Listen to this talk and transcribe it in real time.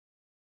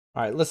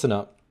All right, listen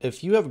up.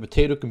 If you have a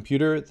potato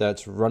computer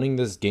that's running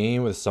this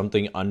game with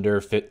something under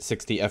 60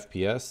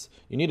 FPS,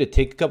 you need to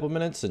take a couple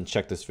minutes and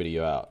check this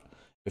video out.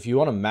 If you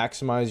want to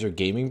maximize your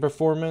gaming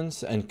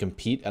performance and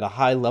compete at a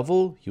high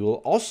level, you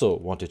will also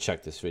want to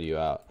check this video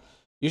out.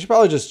 You should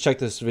probably just check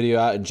this video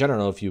out in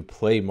general if you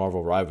play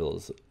Marvel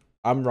Rivals.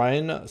 I'm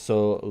Ryan,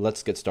 so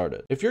let's get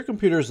started. If your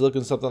computer is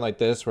looking something like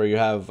this, where you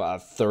have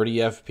 30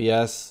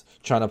 FPS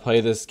trying to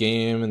play this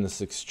game in this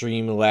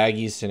extreme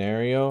laggy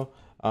scenario,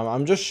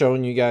 I'm just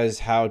showing you guys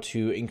how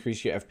to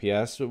increase your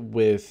FPS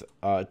with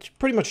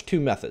pretty much two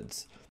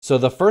methods. So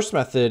the first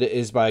method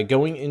is by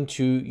going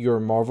into your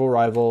Marvel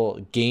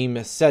Rival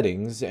game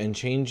settings and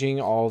changing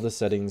all the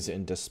settings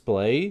in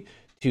display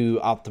to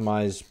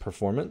optimize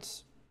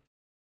performance.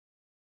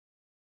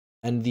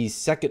 And the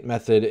second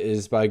method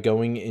is by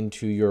going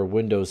into your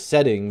Windows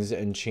settings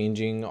and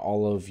changing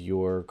all of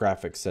your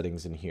graphics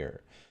settings in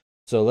here.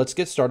 So let's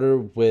get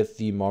started with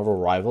the Marvel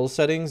Rivals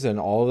settings and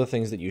all the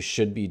things that you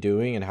should be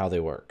doing and how they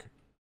work.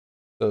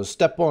 So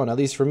step one, at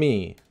least for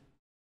me,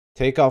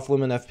 take off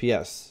limit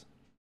FPS.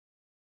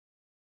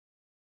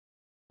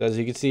 As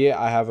you can see,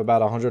 I have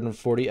about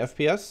 140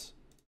 FPS.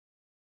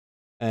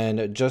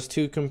 And just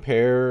to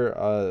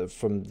compare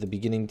from the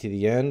beginning to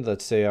the end,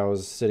 let's say I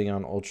was sitting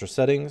on ultra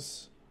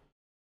settings,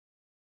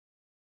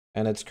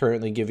 and it's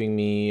currently giving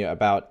me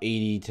about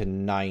 80 to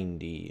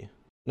 90.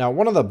 Now,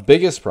 one of the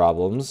biggest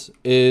problems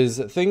is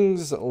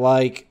things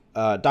like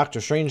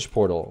Doctor Strange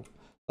Portal.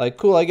 Like,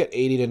 cool, I get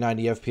 80 to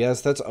 90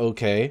 FPS, that's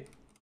okay.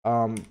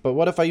 But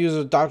what if I use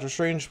a Doctor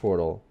Strange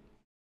Portal?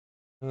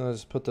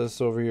 Let's put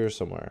this over here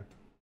somewhere.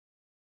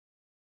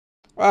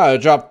 Wow,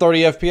 it dropped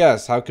 30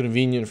 FPS. How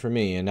convenient for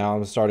me. And now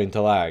I'm starting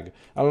to lag.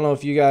 I don't know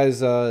if you guys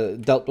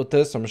dealt with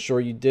this. I'm sure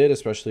you did,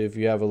 especially if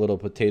you have a little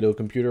potato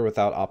computer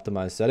without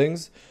optimized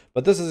settings.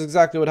 But this is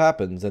exactly what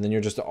happens. And then you're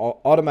just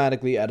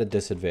automatically at a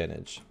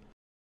disadvantage.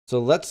 So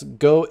let's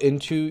go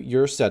into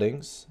your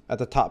settings. At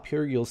the top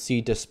here, you'll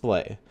see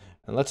display.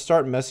 And let's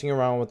start messing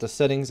around with the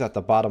settings at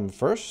the bottom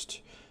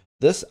first.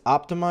 This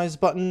optimize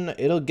button,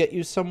 it'll get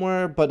you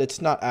somewhere, but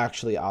it's not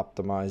actually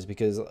optimized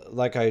because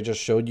like I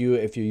just showed you,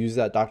 if you use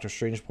that Doctor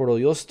Strange Portal,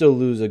 you'll still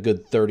lose a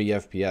good 30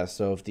 FPS.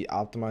 So if the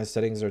optimized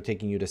settings are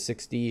taking you to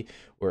 60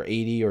 or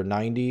 80 or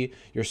 90,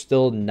 you're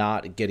still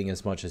not getting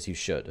as much as you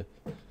should.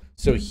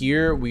 So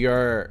here we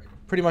are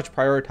pretty much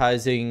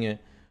prioritizing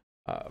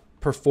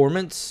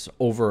performance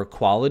over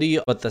quality,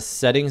 but the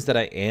settings that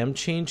I am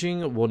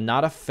changing will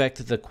not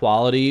affect the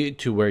quality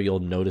to where you'll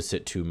notice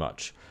it too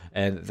much.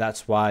 And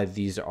that's why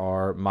these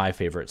are my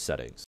favorite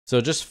settings.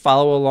 So just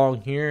follow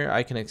along here.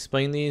 I can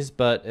explain these,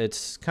 but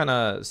it's kind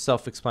of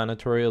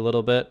self-explanatory a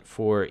little bit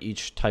for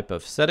each type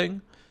of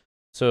setting.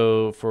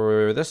 So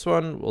for this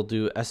one, we'll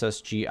do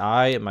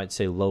SSGI. It might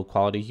say low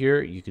quality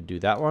here. You could do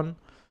that one.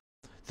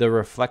 The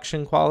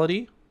reflection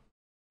quality,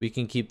 we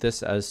can keep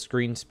this as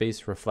screen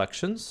space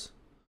reflections.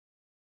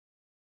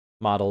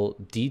 Model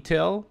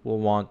detail, we'll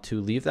want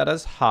to leave that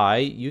as high.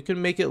 You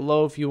can make it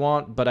low if you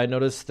want, but I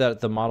noticed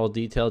that the model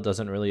detail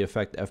doesn't really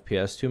affect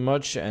FPS too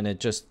much, and it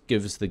just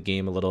gives the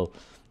game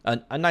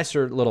a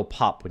nicer little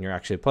pop when you're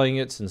actually playing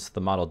it, since the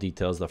model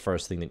detail is the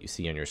first thing that you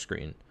see on your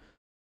screen.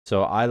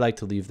 So I like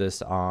to leave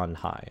this on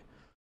high.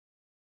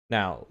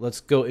 Now,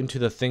 let's go into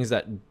the things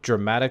that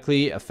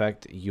dramatically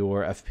affect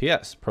your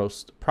FPS.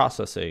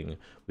 Processing,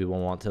 we will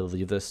want to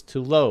leave this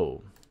to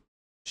low.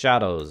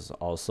 Shadows,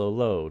 also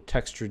low.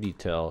 Texture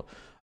detail.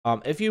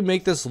 If you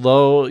make this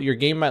low, your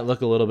game might look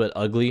a little bit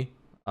ugly.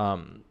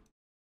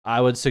 I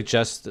would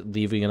suggest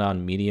leaving it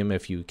on medium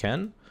if you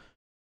can.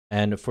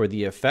 And for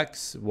the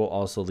effects, we'll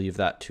also leave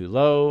that too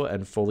low.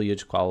 And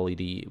foliage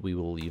quality, we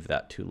will leave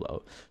that too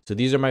low. So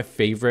these are my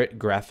favorite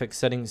graphic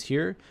settings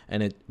here,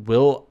 and it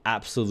will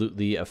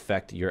absolutely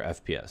affect your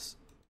FPS.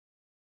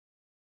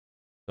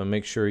 So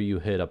make sure you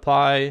hit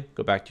apply,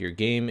 go back to your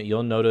game.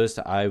 You'll notice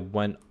I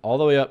went all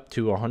the way up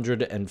to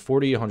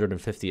 140,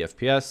 150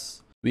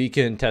 FPS. We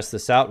can test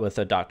this out with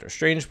a Doctor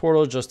Strange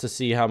Portal just to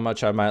see how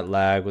much I might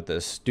lag with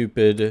this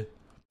stupid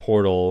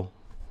portal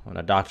when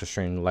a Doctor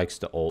Strange likes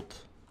to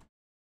ult.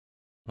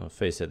 I'll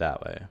face it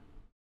that way.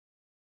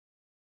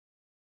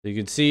 So you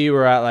can see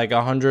we're at like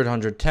 100,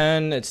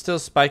 110. It's still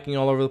spiking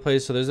all over the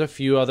place. So there's a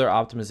few other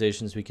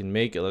optimizations we can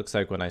make. It looks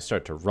like when I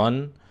start to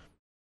run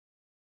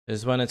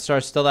is when it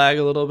starts to lag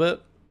a little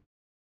bit.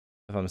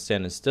 If I'm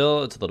standing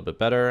still, it's a little bit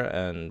better,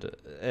 and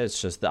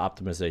it's just the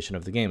optimization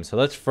of the game. So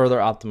let's further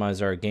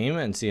optimize our game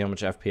and see how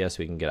much FPS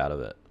we can get out of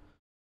it.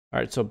 All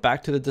right, so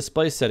back to the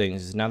display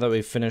settings. Now that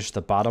we've finished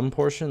the bottom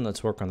portion,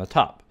 let's work on the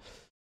top.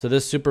 So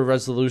this super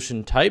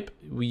resolution type,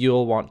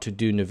 you'll want to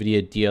do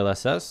NVIDIA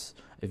DLSS.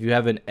 If you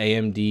have an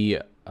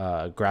AMD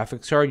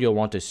graphics card, you'll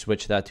want to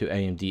switch that to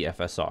AMD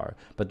FSR.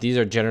 But these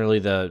are generally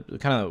the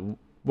kind of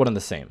one and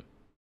the same.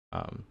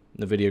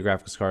 NVIDIA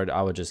graphics card,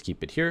 I would just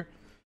keep it here.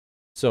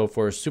 So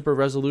for super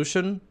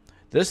resolution,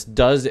 this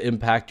does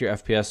impact your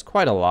FPS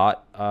quite a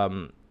lot.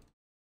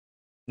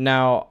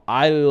 Now,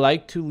 I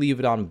like to leave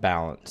it on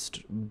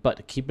balanced,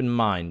 but keep in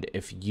mind,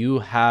 if you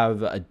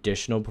have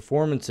additional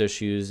performance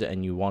issues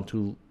and you want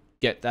to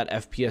get that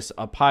FPS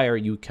up higher,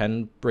 you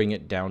can bring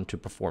it down to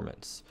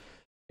performance.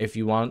 If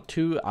you want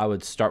to, I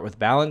would start with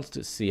balance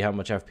to see how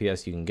much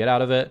FPS you can get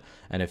out of it.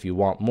 And if you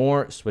want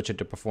more, switch it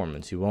to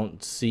performance. You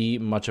won't see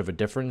much of a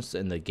difference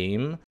in the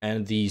game.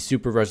 And the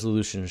super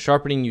resolution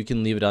sharpening, you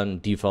can leave it on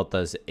default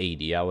as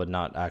 80. I would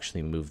not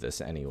actually move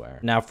this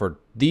anywhere. Now for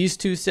these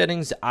two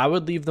settings, I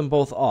would leave them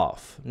both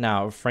off.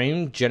 Now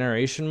frame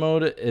generation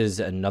mode is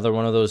another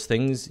one of those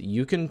things.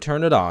 You can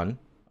turn it on,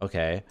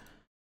 okay?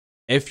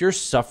 If you're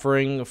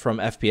suffering from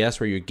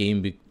FPS where your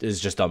game is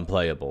just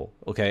unplayable,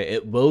 okay,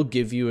 it will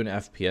give you an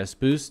FPS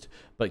boost,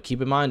 but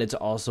keep in mind it's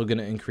also going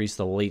to increase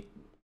the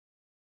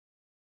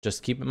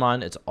Just keep in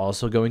mind it's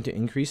also going to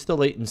increase the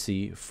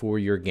latency for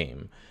your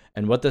game.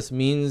 And what this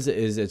means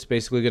is it's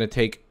basically going to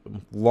take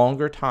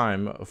longer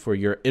time for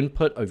your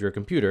input of your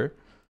computer,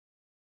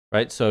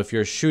 right? So if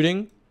you're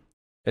shooting,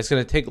 it's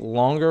going to take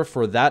longer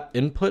for that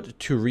input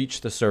to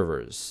reach the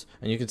servers.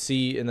 And you can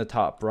see in the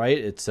top right,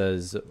 it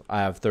says I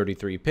have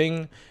 33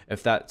 ping.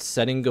 If that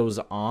setting goes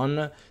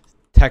on,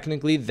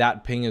 technically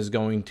that ping is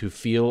going to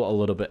feel a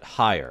little bit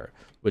higher,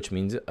 which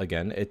means,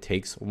 again, it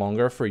takes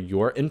longer for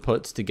your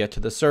inputs to get to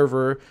the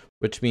server,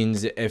 which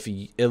means if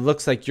it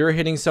looks like you're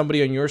hitting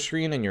somebody on your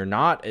screen and you're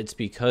not, it's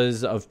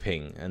because of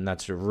ping. And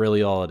that's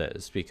really all it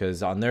is,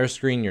 because on their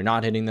screen, you're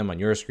not hitting them. On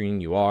your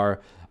screen, you are.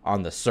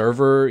 On the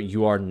server,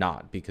 you are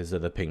not, because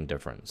of the ping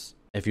difference.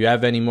 If you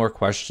have any more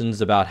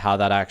questions about how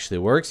that actually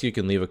works, you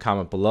can leave a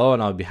comment below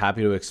and I'll be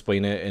happy to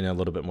explain it in a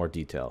little bit more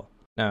detail.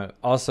 Now,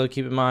 also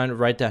keep in mind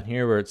right down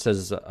here where it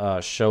says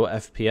show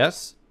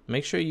FPS,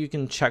 make sure you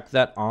can check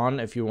that on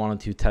if you wanted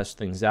to test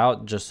things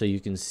out, just so you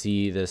can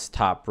see this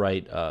top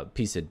right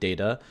piece of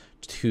data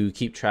to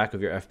keep track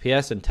of your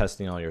FPS and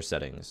testing all your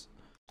settings.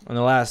 And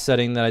the last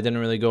setting that I didn't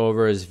really go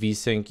over is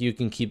VSync. You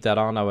can keep that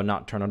on. I would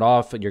not turn it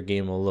off. Your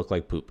game will look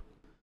like poop.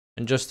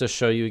 And just to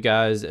show you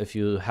guys, if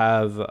you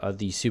have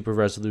the super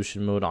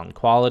resolution mode on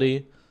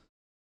quality,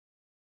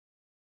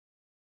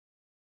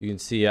 you can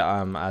see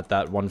I'm at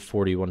that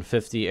 140,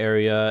 150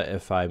 area.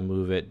 If I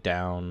move it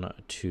down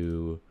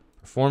to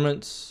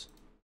performance,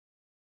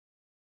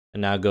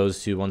 and now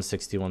goes to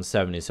 160,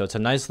 170. So it's a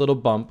nice little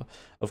bump.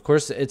 Of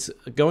course, it's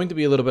going to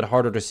be a little bit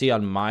harder to see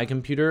on my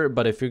computer,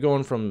 but if you're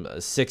going from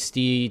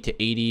 60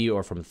 to 80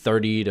 or from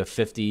 30 to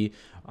 50,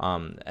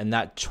 and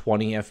that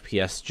 20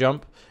 FPS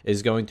jump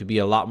is going to be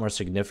a lot more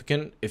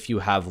significant if you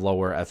have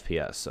lower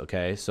FPS,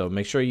 okay? So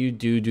make sure you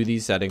do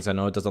these settings. I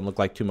know it doesn't look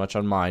like too much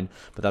on mine,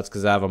 but that's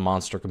because I have a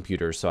monster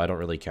computer, so I don't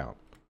really count.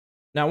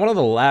 Now, one of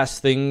the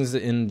last things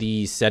in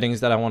the settings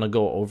that I want to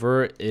go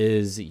over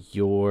is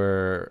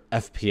your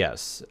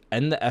FPS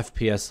and the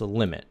FPS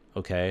limit,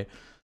 okay?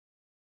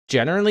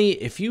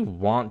 Generally, if you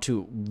want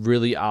to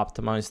really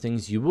optimize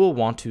things, you will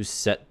want to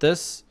set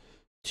this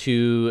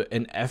to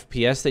an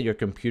FPS that your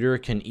computer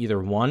can either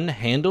one,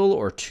 handle,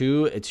 or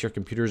two, it's your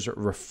computer's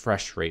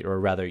refresh rate, or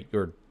rather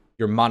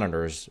your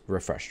monitor's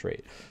refresh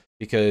rate.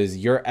 Because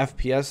your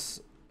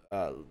FPS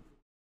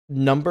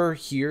number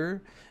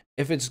here,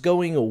 if it's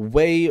going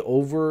way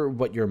over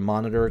what your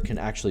monitor can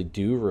actually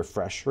do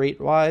refresh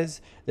rate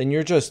wise, then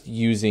you're just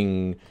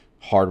using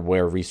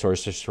hardware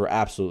resources for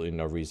absolutely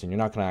no reason. You're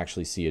not going to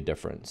actually see a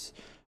difference.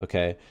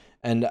 Okay.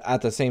 And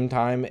at the same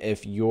time,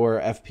 if your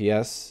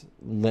FPS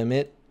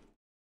limit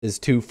is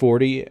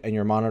 240 and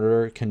your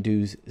monitor can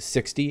do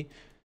 60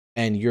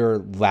 and you're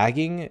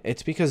lagging,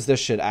 it's because this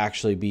should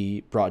actually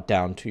be brought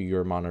down to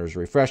your monitor's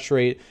refresh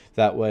rate.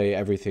 That way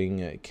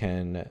everything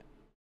can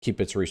keep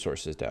its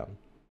resources down.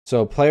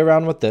 So play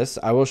around with this.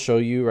 I will show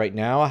you right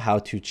now how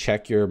to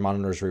check your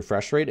monitor's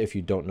refresh rate if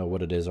you don't know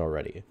what it is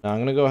already. Now I'm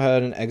going to go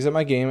ahead and exit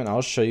my game and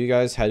I'll show you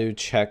guys how to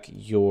check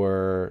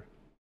your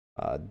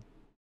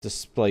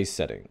display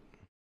setting.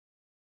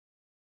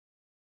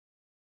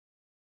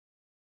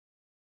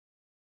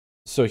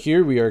 So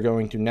here we are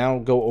going to now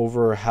go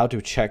over how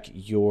to check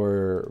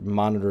your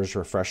monitor's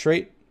refresh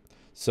rate.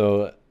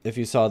 So if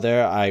you saw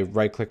there, I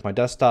right click my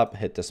desktop,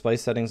 hit display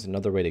settings.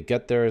 Another way to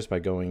get there is by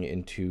going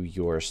into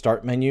your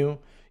start menu,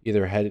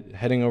 either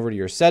heading over to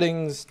your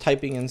settings,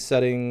 typing in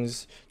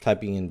settings,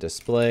 typing in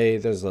display.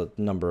 There's a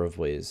number of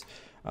ways,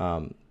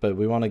 but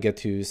we want to get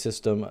to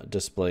system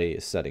display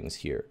settings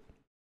here.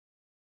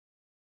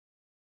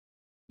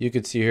 You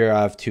can see here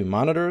I have two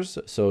monitors,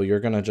 so you're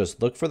going to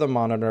just look for the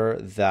monitor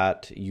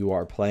that you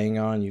are playing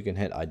on. You can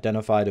hit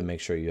identify to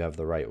make sure you have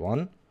the right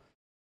one.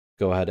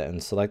 Go ahead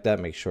and select that,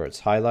 make sure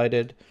it's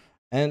highlighted,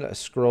 and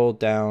scroll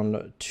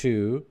down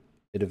to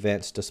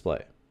advanced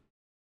display.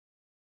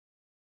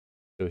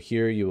 So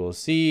here you will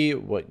see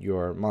what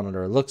your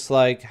monitor looks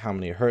like, how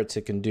many hertz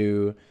it can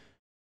do.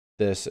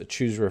 This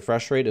choose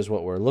refresh rate is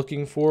what we're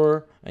looking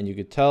for, and you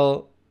could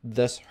tell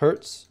this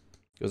hertz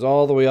goes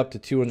all the way up to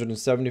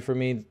 270 for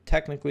me.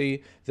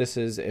 Technically, this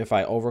is if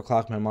I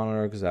overclock my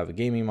monitor because I have a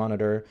gaming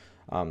monitor.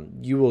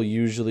 You will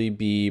usually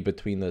be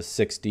between the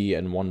 60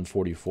 and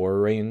 144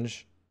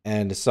 range,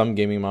 and some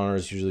gaming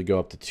monitors usually go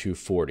up to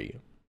 240.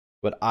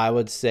 What I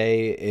would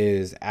say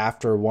is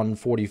after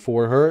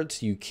 144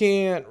 hertz, you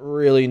can't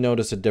really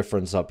notice a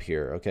difference up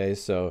here, okay?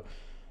 So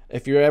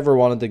If you ever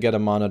wanted to get a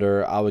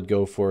monitor, I would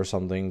go for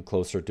something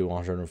closer to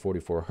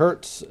 144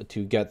 Hertz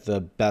to get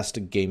the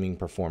best gaming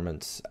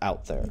performance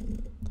out there.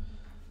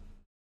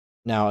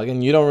 Now,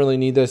 again, you don't really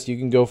need this. You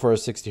can go for a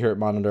 60 Hz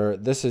monitor.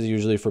 This is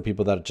usually for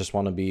people that just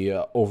want to be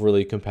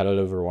overly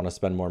competitive or want to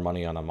spend more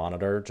money on a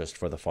monitor just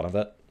for the fun of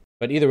it.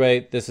 But either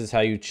way, this is how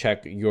you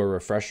check your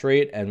refresh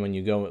rate. And when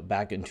you go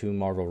back into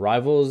Marvel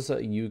Rivals,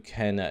 you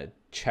can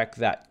check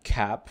that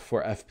cap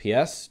for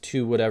FPS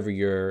to whatever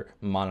your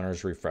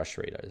monitor's refresh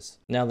rate is.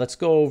 Now, let's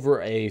go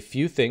over a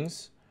few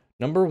things.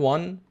 Number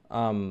one,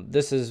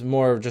 this is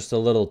more of just a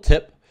little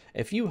tip.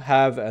 If you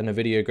have a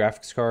NVIDIA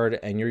graphics card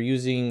and you're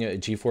using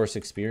GeForce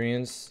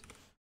Experience,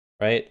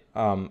 right?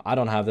 I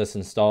don't have this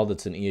installed.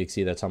 It's an exe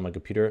that's on my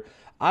computer.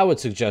 I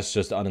would suggest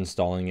just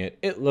uninstalling it.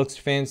 It looks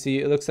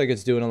fancy. It looks like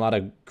it's doing a lot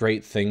of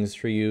great things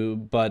for you,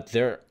 but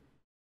there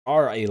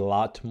are a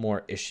lot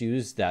more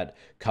issues that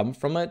come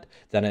from it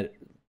than it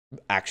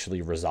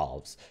actually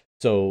resolves.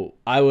 So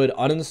I would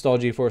uninstall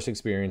GeForce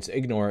Experience,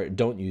 ignore it,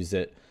 don't use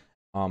it.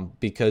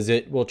 Because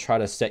it will try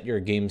to set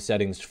your game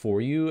settings for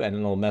you and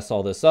it'll mess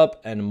all this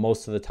up. And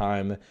most of the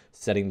time,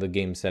 setting the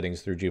game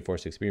settings through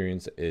GeForce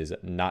Experience is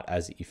not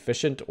as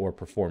efficient or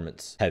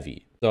performance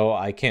heavy. So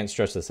I can't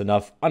stress this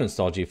enough.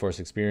 Uninstall GeForce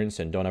Experience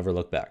and don't ever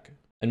look back.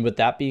 And with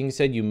that being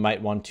said, you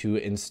might want to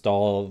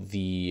install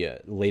the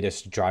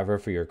latest driver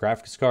for your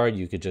graphics card.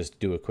 You could just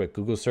do a quick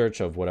Google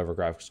search of whatever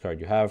graphics card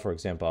you have. For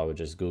example, I would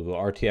just Google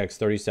RTX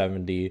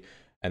 3070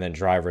 and then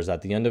drivers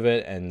at the end of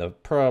it. And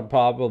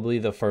probably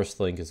the first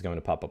link is going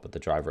to pop up with the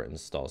driver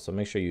install. So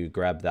make sure you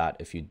grab that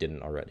if you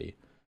didn't already.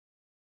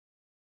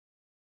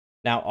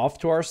 Now off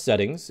to our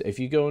settings. If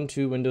you go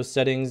into Windows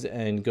settings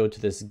and go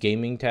to this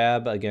gaming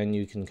tab, again,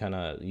 you can kind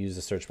of use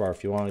the search bar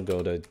if you want to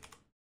go to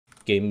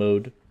game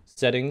mode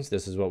settings.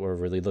 This is what we're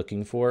really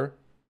looking for.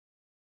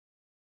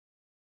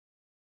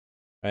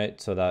 Right,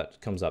 so that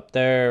comes up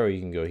there, or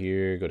you can go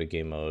here, go to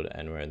game mode,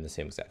 and we're in the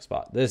same exact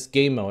spot. This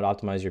game mode,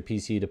 optimize your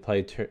PC to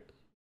play.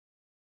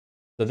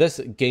 So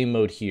this game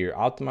mode here,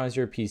 optimize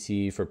your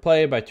PC for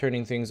play by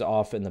turning things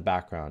off in the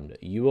background.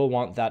 You will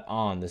want that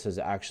on. This is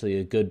actually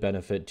a good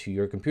benefit to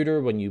your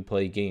computer when you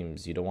play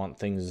games. You don't want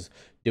things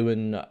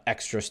doing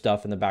extra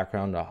stuff in the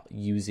background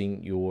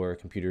using your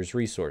computer's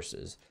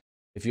resources.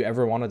 If you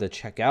ever wanted to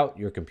check out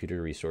your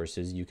computer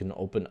resources, you can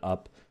open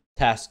up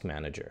Task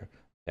Manager,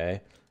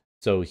 okay?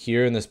 So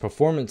here in this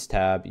performance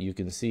tab, you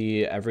can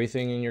see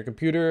everything in your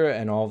computer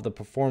and all of the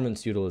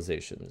performance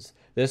utilizations.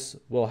 This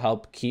will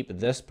help keep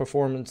this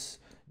performance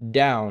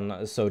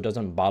down so it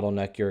doesn't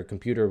bottleneck your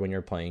computer when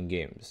you're playing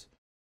games.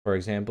 For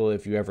example,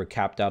 if you ever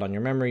capped out on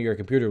your memory, your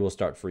computer will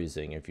start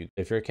freezing.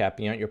 If you're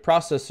capping out your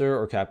processor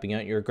or capping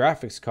out your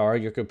graphics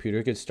card, your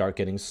computer could start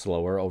getting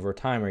slower over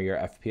time or your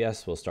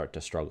FPS will start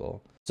to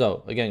struggle.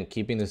 So again,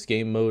 keeping this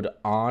game mode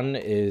on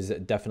is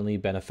definitely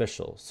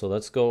beneficial. So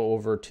let's go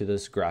over to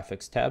this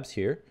graphics tabs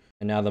here.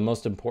 And now the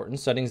most important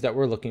settings that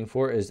we're looking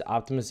for is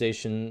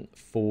optimization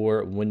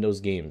for Windows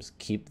games.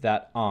 Keep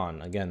that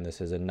on. Again, this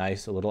is a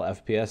nice little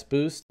FPS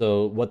boost.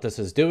 So what this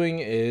is doing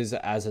is,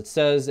 as it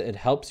says, it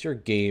helps your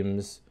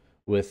games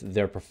with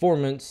their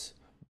performance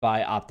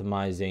by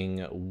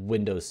optimizing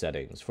Windows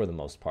settings for the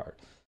most part.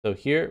 So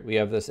here we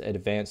have this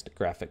advanced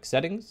graphic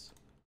settings.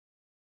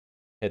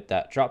 Hit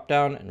that drop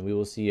down and we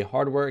will see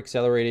hardware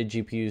accelerated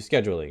GPU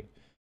scheduling.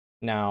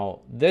 Now,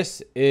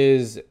 this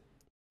is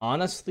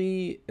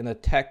honestly, in the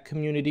tech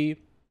community,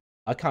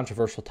 a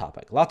controversial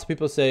topic. Lots of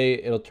people say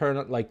it'll turn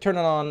it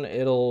on,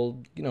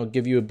 it'll,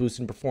 give you a boost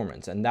in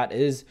performance, and that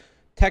is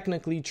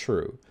technically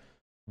true,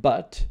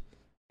 but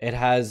it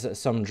has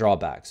some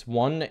drawbacks.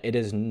 One, it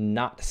is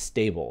not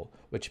stable,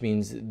 which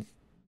means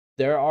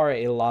there are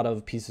a lot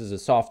of pieces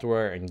of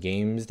software and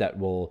games that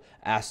will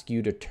ask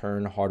you to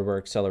turn hardware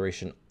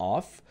acceleration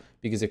off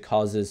because it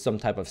causes some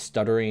type of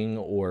stuttering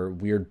or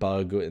weird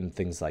bug and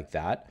things like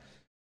that.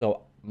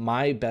 So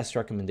my best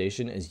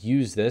recommendation is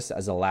use this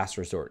as a last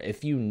resort.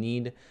 If you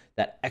need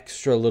that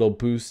extra little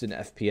boost in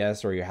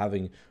FPS or you're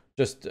having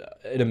just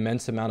an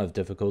immense amount of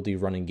difficulty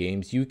running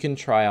games, you can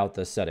try out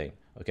this setting,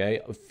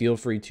 okay? Feel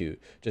free to.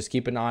 Just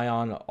keep an eye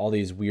on all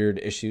these weird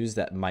issues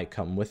that might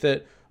come with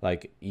it,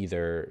 like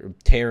either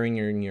tearing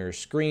in your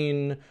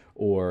screen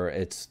or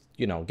it's,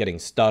 getting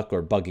stuck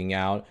or bugging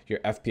out. Your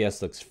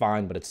FPS looks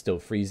fine, but it's still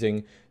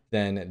freezing.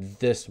 Then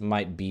this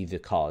might be the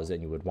cause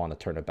and you would want to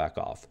turn it back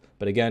off.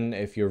 But again,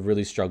 if you're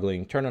really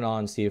struggling, turn it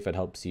on, see if it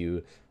helps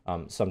you.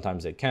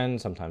 Sometimes it can,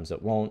 sometimes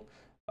it won't.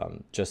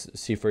 Just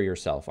see for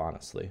yourself,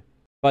 honestly.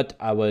 But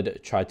I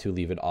would try to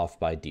leave it off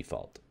by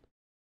default.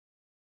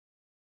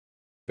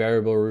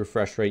 Variable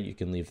refresh rate, you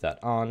can leave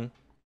that on.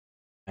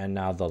 And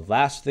now the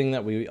last thing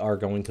that we are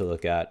going to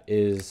look at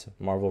is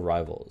Marvel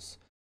Rivals.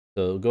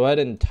 So go ahead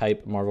and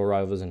type Marvel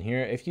Rivals in here.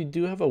 If you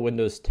do have a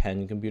Windows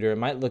 10 computer, it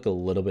might look a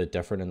little bit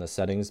different in the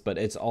settings, but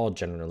it's all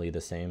generally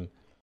the same.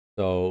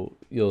 So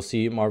you'll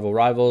see Marvel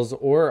Rivals,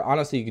 or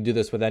honestly, you can do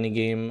this with any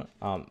game.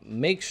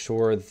 Make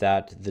sure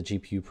that the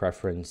GPU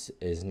preference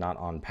is not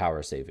on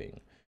power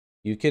saving.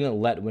 You can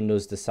let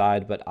Windows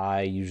decide, but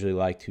I usually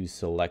like to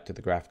select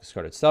the graphics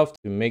card itself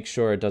to make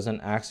sure it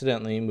doesn't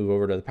accidentally move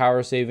over to the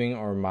power saving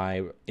or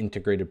my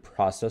integrated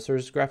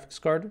processor's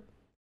graphics card,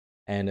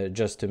 and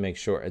just to make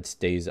sure it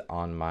stays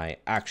on my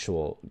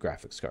actual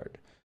graphics card.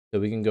 So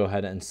we can go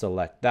ahead and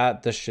select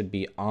that. This should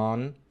be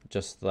on,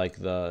 just like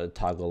the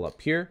toggle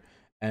up here.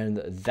 And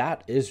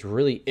that is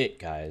really it,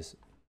 guys.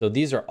 So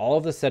these are all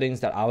of the settings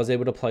that I was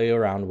able to play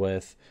around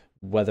with,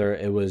 whether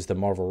it was the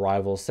Marvel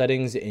Rivals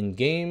settings in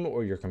game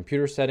or your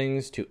computer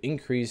settings, to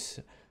increase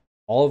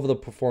all of the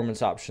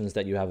performance options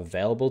that you have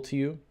available to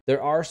you.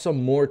 There are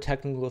some more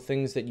technical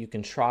things that you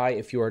can try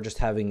if you are just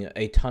having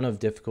a ton of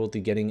difficulty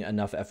getting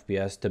enough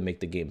FPS to make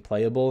the game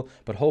playable,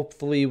 but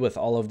hopefully with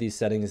all of these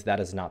settings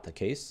that is not the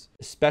case,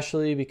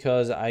 especially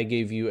because I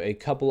gave you a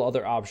couple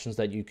other options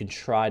that you can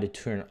try to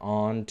turn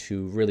on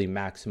to really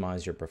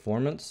maximize your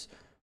performance.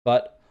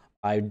 But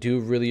I do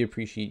really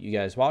appreciate you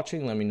guys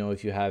watching. Let me know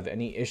if you have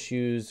any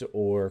issues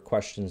or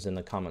questions in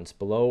the comments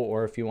below,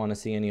 or if you want to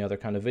see any other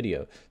kind of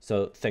video.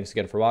 So thanks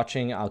again for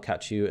watching. I'll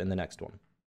catch you in the next one.